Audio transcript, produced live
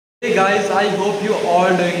Hey guys, I hope you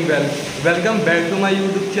all doing well. Welcome back to my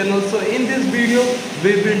YouTube channel. So in this video,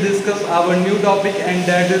 we will discuss our new topic and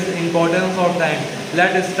that is importance of time.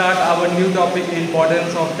 Let's start our new topic,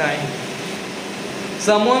 importance of time.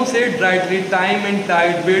 Someone said rightly, time and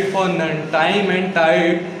tide wait for none. Time and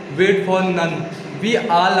tide wait for none. We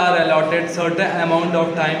all are allotted certain amount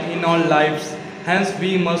of time in our lives. Hence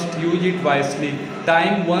we must use it wisely.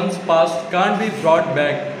 Time once passed can't be brought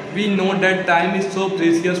back. We know that time is so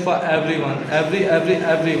precious for everyone,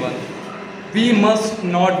 everyone. We must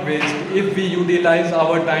not waste. If we utilize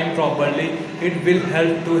our time properly, it will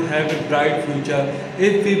help to have a bright future.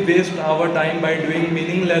 If we waste our time by doing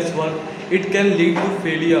meaningless work, it can lead to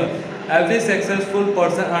failure. Every successful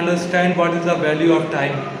person understands what is the value of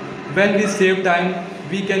time. When we save time,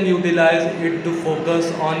 we can utilize it to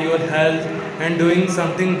focus on your health and doing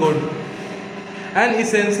something good. An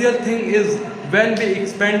essential thing is when we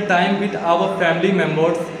spend time with our family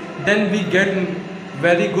members, then we get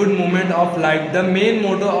very good moment of life. The main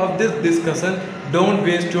motto of this discussion: don't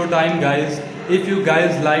waste your time, guys. If you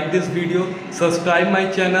guys like this video, subscribe my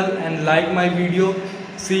channel and like my video.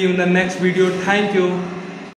 See you in the next video. Thank you.